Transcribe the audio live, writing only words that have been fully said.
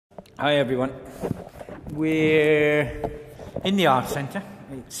Hi everyone. We're in the art centre.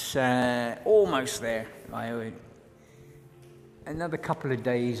 It's almost there. Another couple of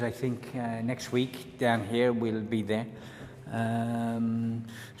days, I think. Next week down here we'll be there.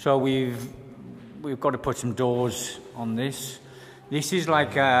 So we've got to put some doors on this. This is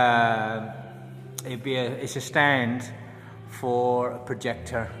like it's a stand for a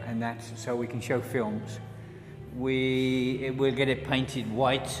projector and that, so we can show films. We'll get it painted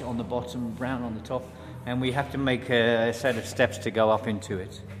white on the bottom, brown on the top, and we have to make a set of steps to go up into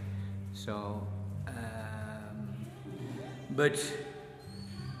it. So, but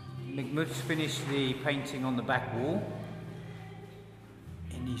McMutt's finished the painting on the back wall,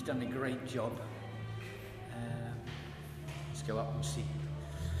 and he's done a great job. Let's go up and see.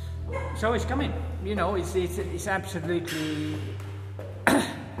 So it's coming. You know, it's absolutely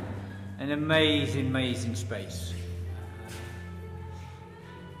an amazing space.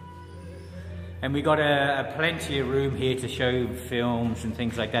 And we got a plenty of room here to show films and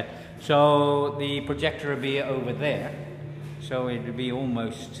things like that. So the projector will be over there. So it'll be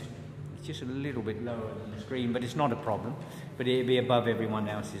almost, just a little bit lower than the screen, but it's not a problem. But it'll be above everyone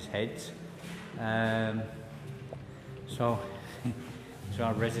else's heads. So it's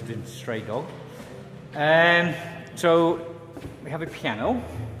our resident stray dog. So we have a piano.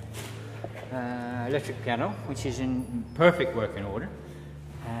 Electric piano, which is in perfect working order.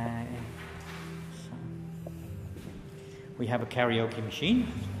 So we have a karaoke machine.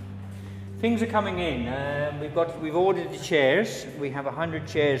 Things are coming in. We've ordered the chairs. We have 100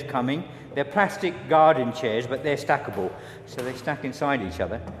 chairs coming. They're plastic garden chairs, but they're stackable, so they stack inside each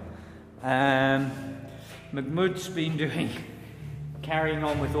other. McMutt's been carrying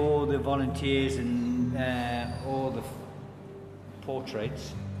on with all the volunteers and all the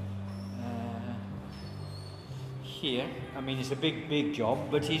portraits. Here, I mean, it's a big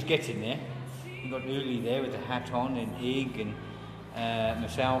job, but he's getting there. You've got Uli there with the hat on, and Ig, and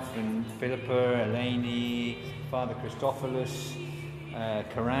myself, and Philippa, Eleni, Father Christophilus,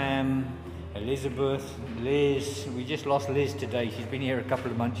 Karam, Elizabeth, Liz. We just lost Liz today. She's been here a couple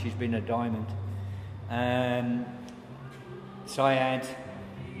of months. She's been a diamond. Syed,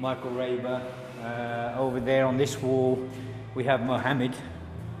 Michael Raber. Over there on this wall, we have Mohammed.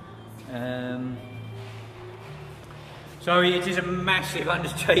 So it is a massive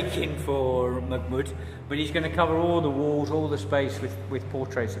undertaking for McMutt, but he's going to cover all the walls, all the space with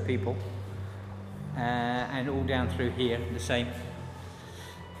portraits of people, and all down through here, the same.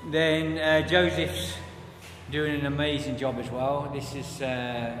 Then Joseph's doing an amazing job as well. This is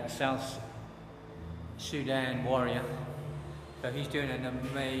South Sudan warrior, so he's doing an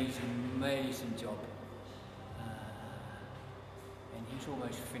amazing job, and he's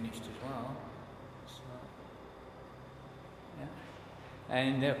almost finished as well.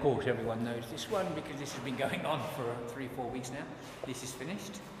 And of course everyone knows this one because this has been going on for 3-4 weeks now. This is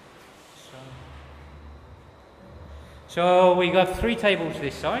finished. So we got 3 tables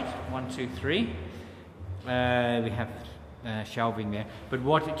this side, 1, 2, 3. We have shelving there.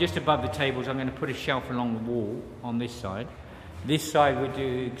 But just above the tables, I'm going to put a shelf along the wall on this side. This side we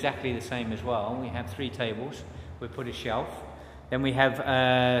do exactly the same as well. We have 3 tables. We put a shelf. Then we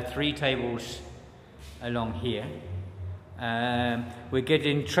have 3 tables along here. We're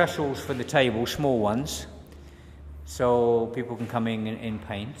getting trestles for the table, small ones, so people can come in and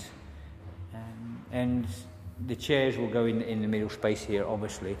paint. And the chairs will go in the middle space here,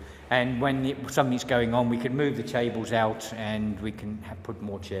 obviously. And when something's going on, we can move the tables out and we can put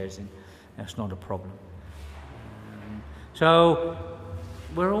more chairs in. That's not a problem. So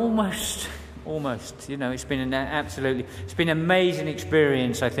we're almost. You know, it's been it's been an amazing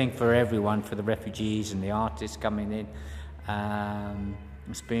experience, I think, for everyone, for the refugees and the artists coming in.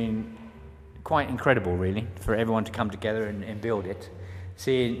 It's been quite incredible, really, for everyone to come together and build it.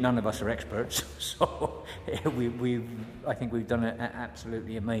 See, none of us are experts, so I think we've done an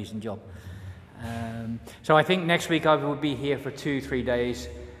absolutely amazing job. So I think next week I will be here for 2-3 days,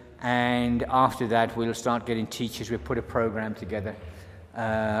 and after that we'll start getting teachers. We'll put a program together,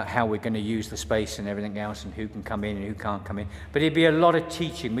 how we're going to use the space and everything else, and who can come in and who can't come in. But it'll be a lot of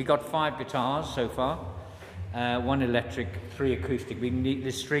teaching. We got 5 guitars so far. 1 electric, 3 acoustic.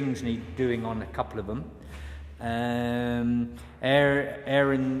 The strings need doing on a couple of them.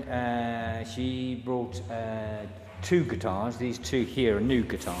 Erin, she brought 2 guitars. These 2 here are new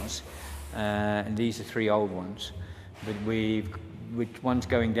guitars, and these are 3 old ones. But one's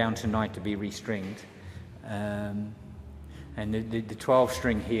going down tonight to be restringed, and the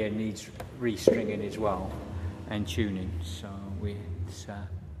 12-string here needs restringing as well and tuning. So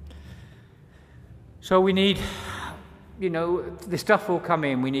So we need you know, the stuff will come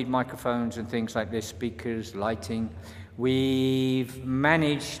in. We need microphones and things like this, speakers, lighting. We've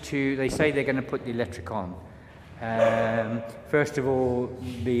managed to, they say they're going to put the electric on. First of all,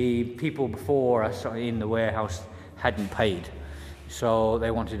 the people before us in the warehouse hadn't paid. So they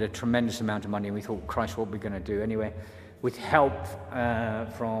wanted a tremendous amount of money, and we thought, Christ, what are we going to do? Anyway, with help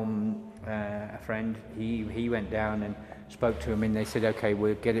from a friend, he went down and spoke to him, and they said, okay,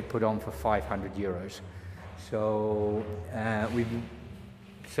 we'll get it put on for 500 euros. So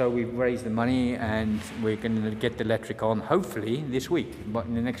we've raised the money, and we're going to get the electric on, hopefully this week, but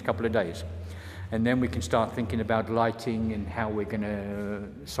in the next couple of days. And then we can start thinking about lighting and how we're going to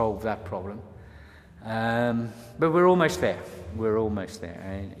solve that problem. But we're almost there. We're almost there.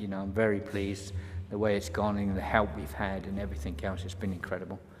 And, you know, I'm very pleased the way it's gone and the help we've had and everything else. It's been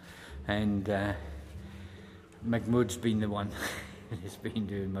incredible. And Mahmoud's been the one who's been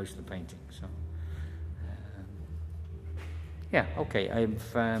doing most of the painting. So, yeah, okay.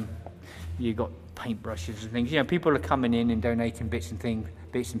 You got paintbrushes and things. You know, people are coming in and donating bits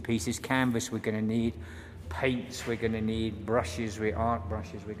and pieces. Canvas we're going to need. Paints we're going to need. Brushes, art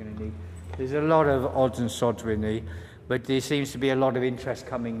brushes we're going to need. There's a lot of odds and sods we need, but there seems to be a lot of interest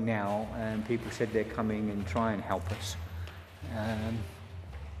coming now, and people said they're coming and try and help us.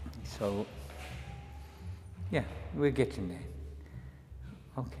 So, yeah, we're getting there.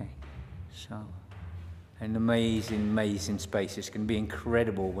 Okay, so an amazing, amazing space. It's going to be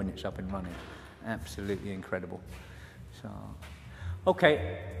incredible when it's up and running. Absolutely incredible. So,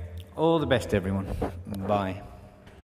 okay, all the best, everyone. Bye.